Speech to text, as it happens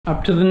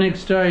up to the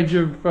next stage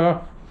of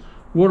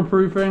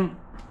waterproofing.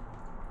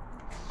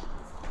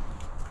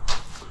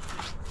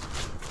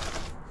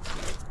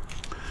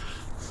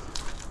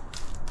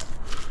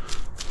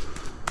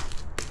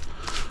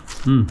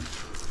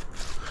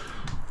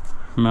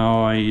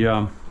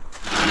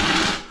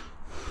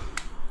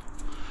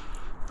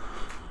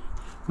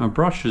 My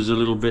brush is a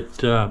little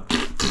bit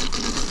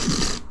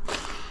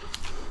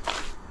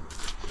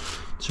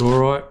it's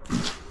alright.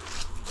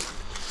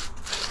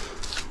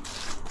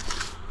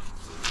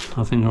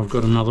 I think I've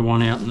got another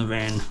one out in the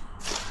van.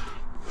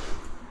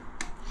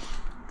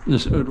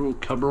 It'll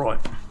come right.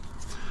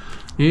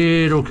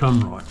 It'll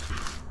come right.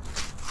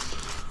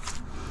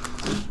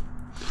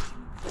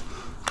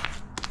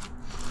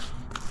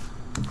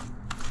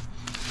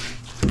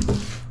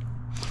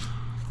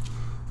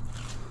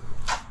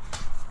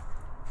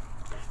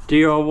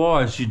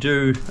 DIYs, you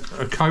do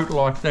a coat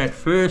like that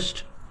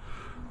first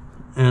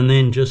and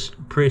then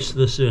just press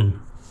this in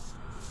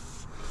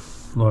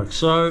like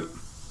so.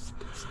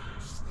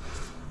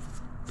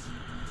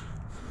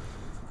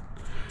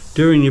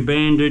 Doing your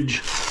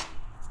bandage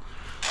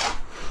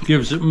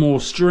gives it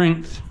more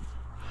strength.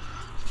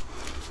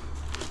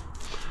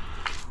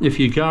 If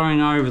you're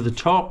going over the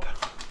top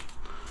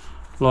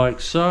like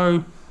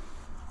so,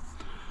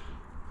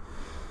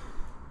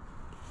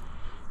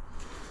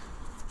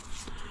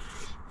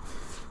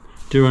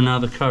 do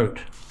another coat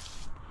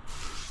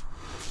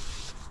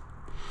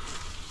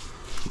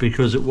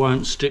because it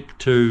won't stick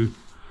to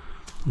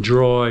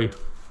dry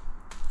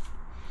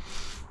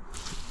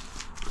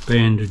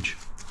bandage.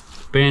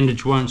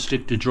 Bandage won't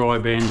stick to dry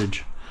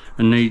bandage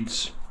and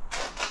needs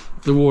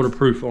the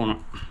waterproof on it.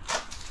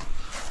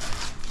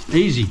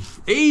 Easy,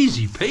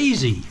 easy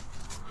peasy.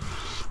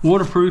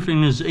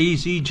 Waterproofing is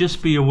easy,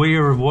 just be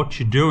aware of what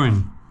you're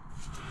doing,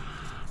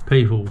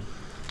 people.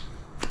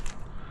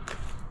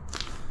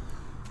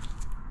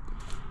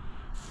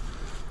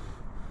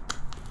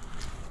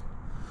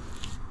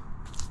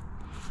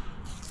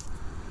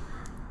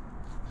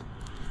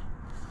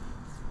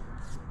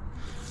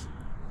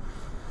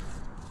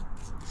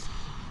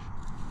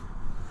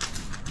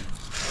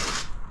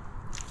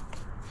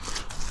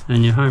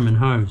 And your home and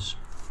hose.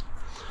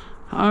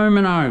 Home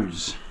and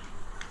hose,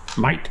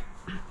 mate.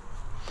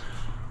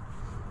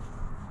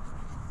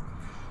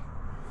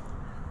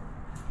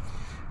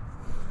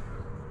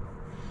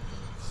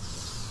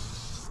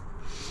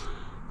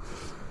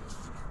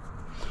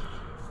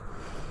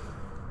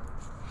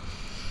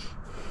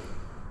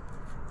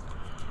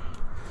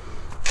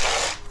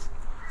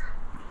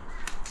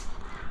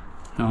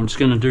 Now I'm just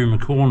going to do my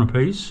corner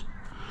piece.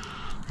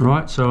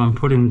 Right, so I'm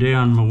putting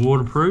down my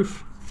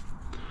waterproof.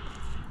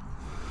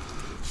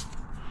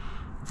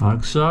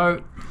 Like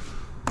so.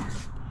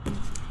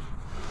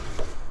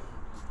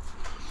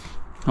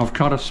 I've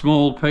cut a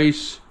small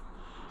piece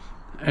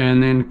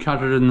and then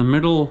cut it in the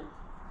middle,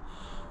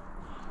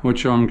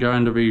 which I'm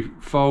going to be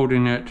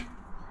folding it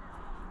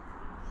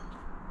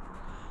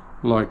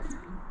like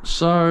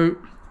so.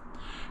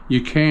 You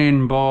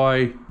can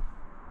buy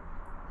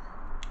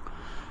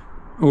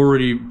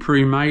already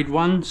pre-made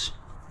ones.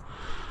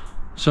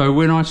 So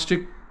when I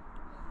stick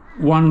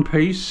one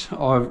piece,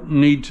 I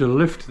need to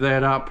lift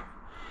that up,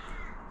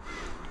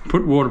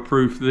 put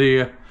waterproof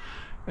there,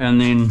 and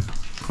then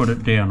put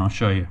it down. I'll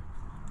show you.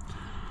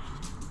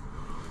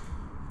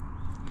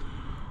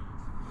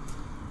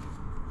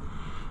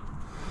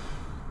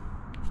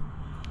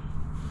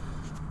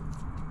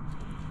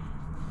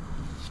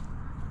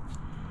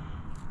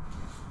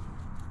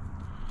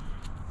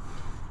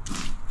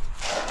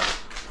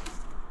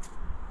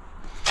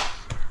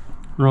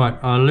 Right,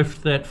 I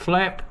lift that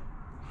flap,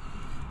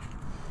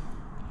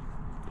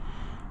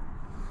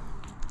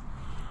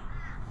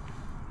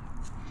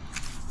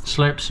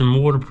 slap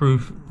some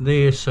waterproof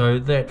there so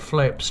that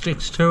flap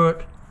sticks to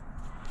it,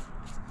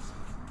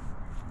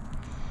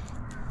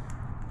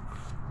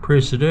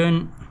 press it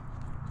in,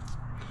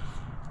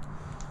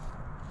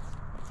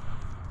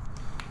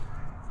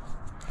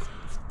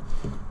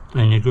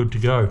 and you're good to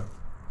go.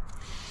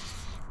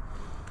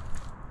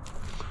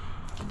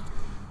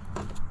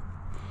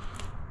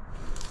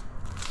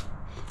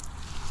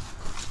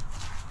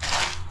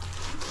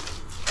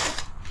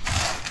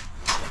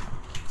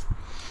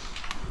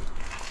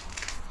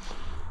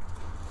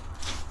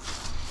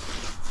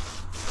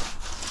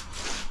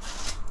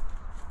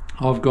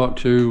 I've got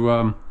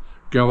to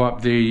go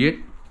up there yet,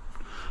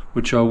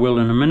 which I will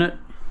in a minute.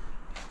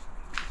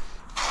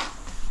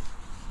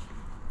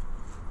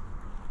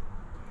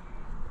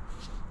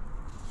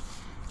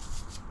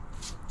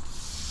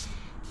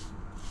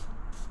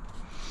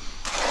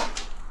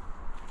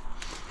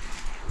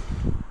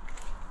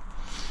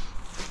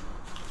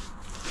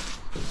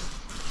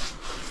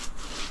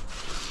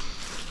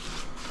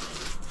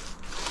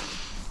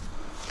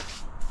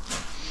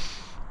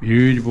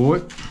 Beauty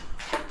boy.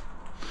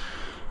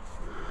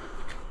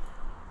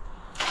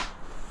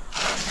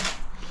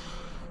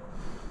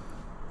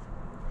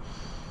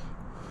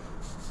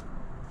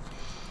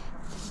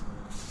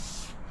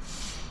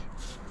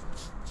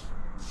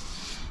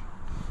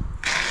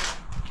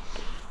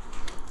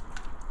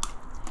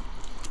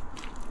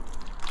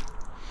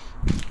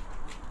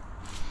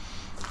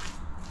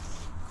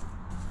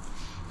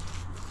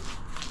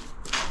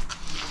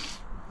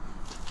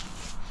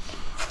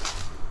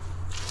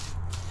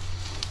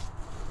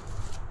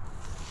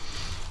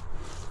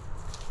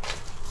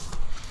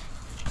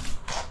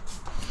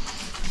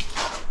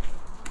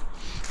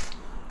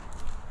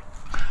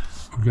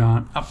 We're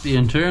going up the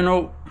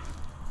internal.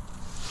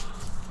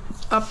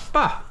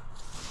 Upper.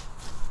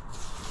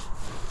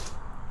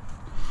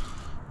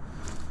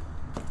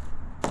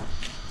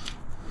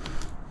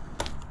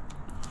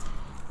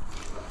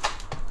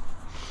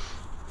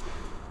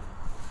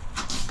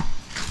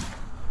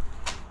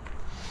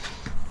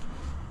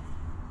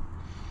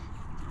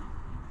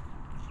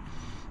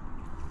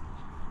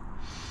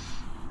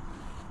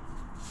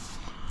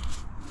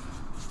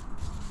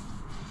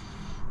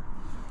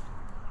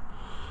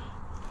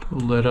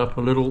 Pull that up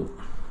a little.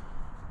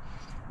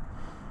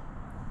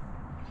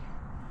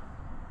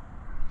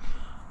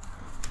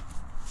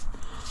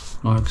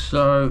 Like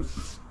so.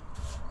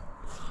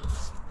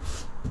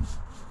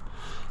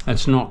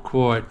 That's not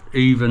quite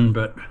even,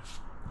 but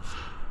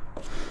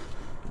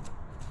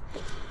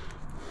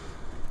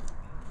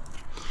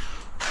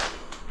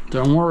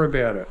don't worry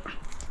about it.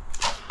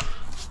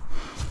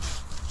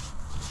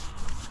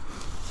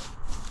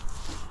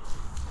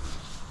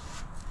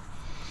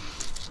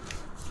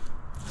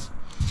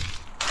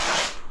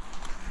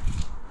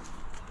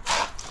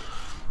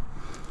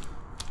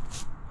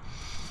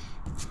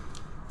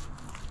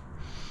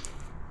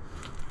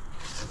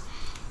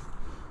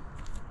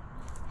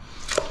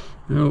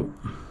 No.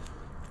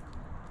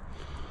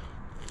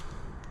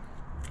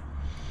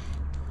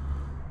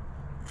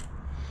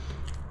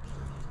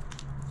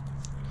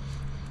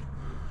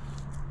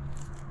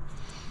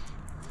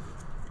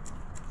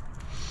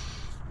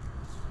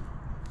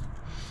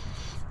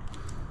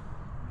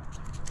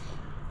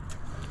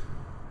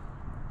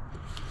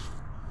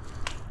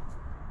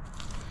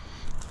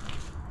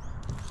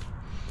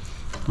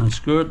 That's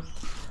good.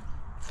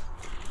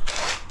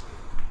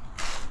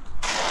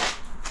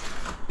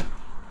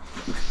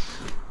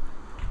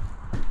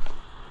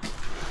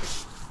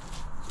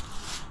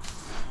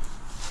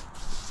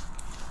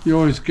 You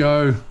always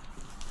go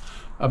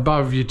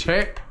above your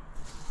tap.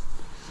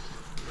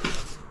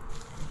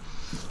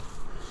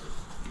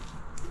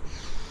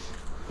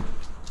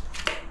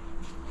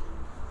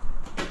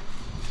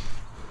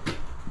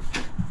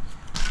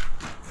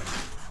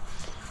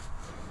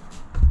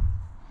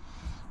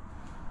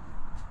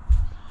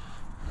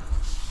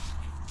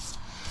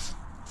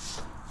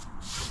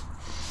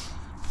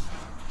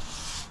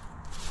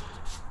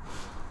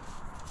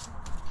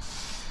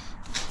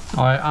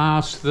 I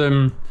asked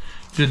them,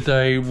 did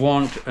they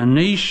want a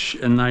niche,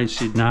 and they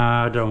said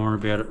nah, don't worry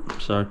about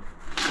it. So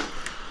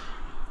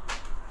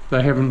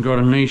they haven't got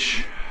a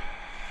niche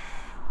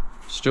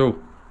still.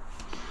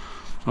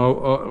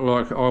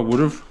 Like I would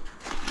have.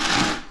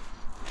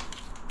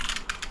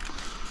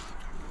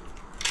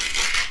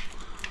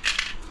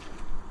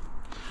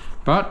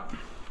 But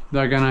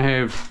they're going to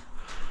have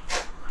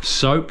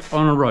soap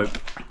on a rope.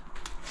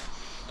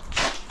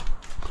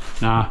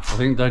 Nah, I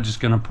think they're just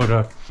going to put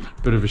a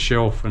bit of a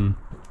shelf and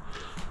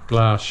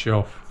glass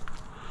shelf.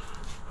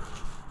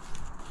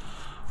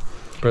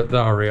 But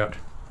they're out.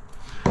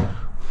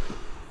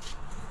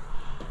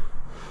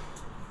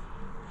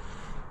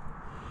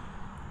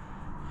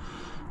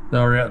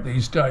 They're out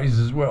these days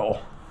as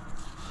well.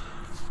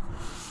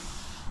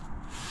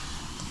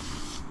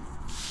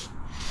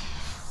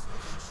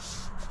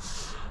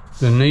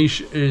 The niche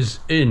is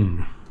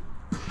in.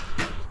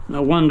 I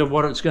wonder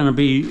what it's going to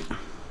be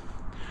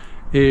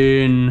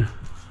in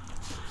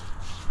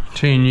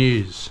 10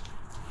 years.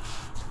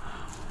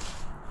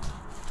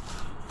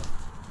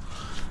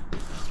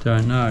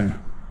 Don't know.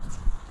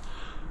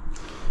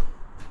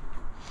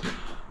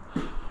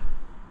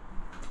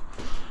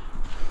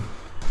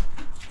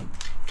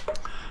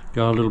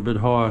 Go a little bit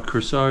higher,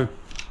 Chriso,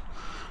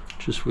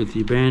 just with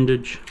your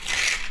bandage.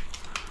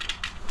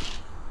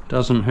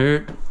 Doesn't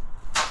hurt.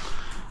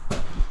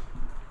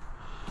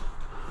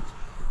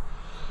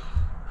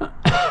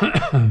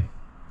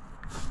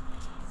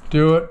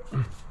 Do it.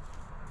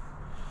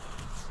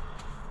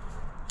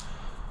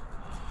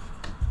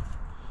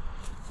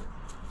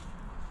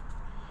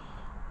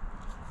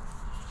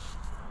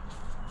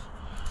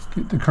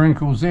 Get the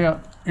crinkles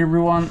out,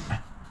 everyone.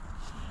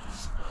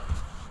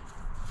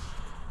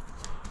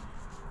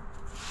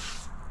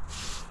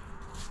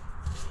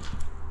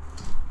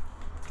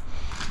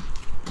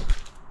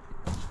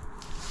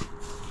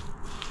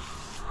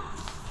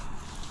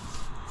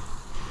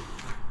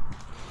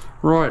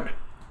 Right.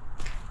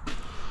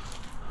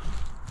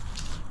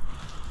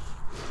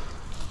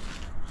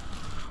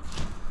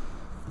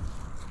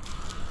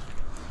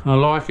 I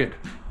like it.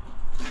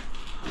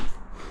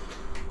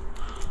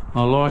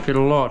 I like it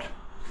a lot.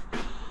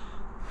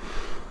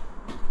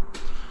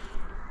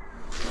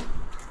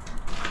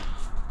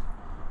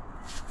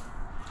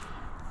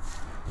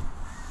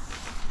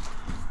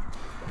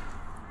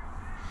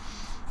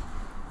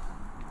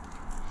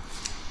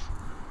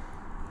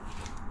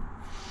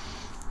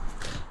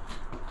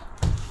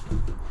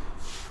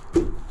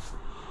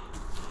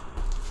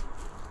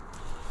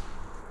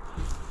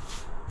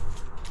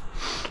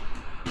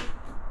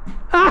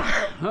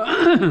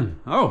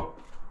 Oh,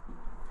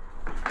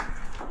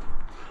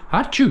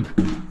 achoo.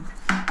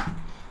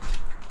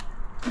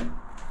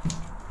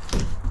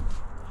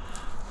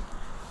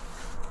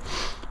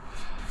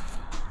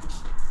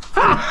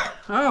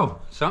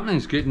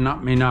 Something's getting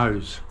up my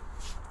nose.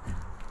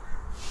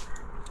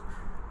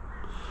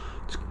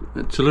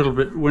 It's a little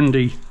bit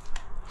windy.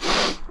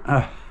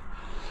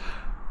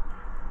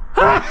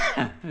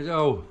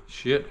 Oh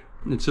shit!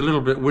 It's a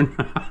little bit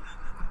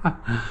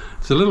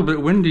it's a little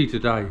bit windy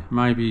today,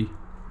 maybe,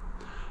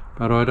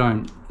 but I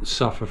don't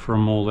suffer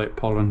from all that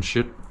pollen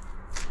shit.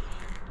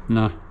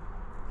 No.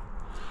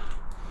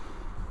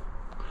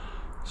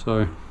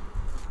 So.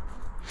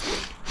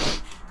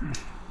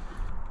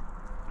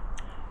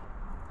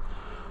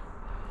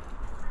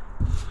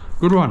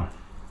 Good one.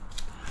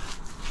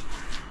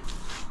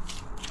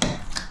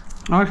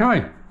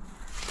 Okay.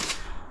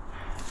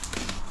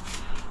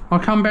 I'll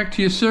come back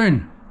to you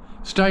soon.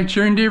 Stay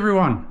tuned,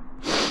 everyone.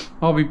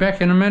 I'll be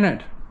back in a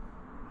minute.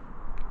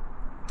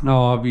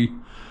 No, I'll be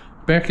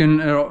back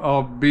in.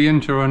 I'll be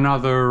into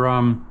another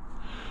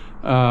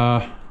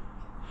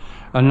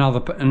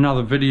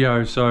another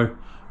video. So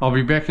I'll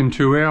be back in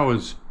 2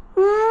 hours.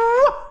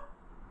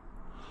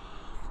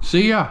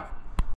 See ya.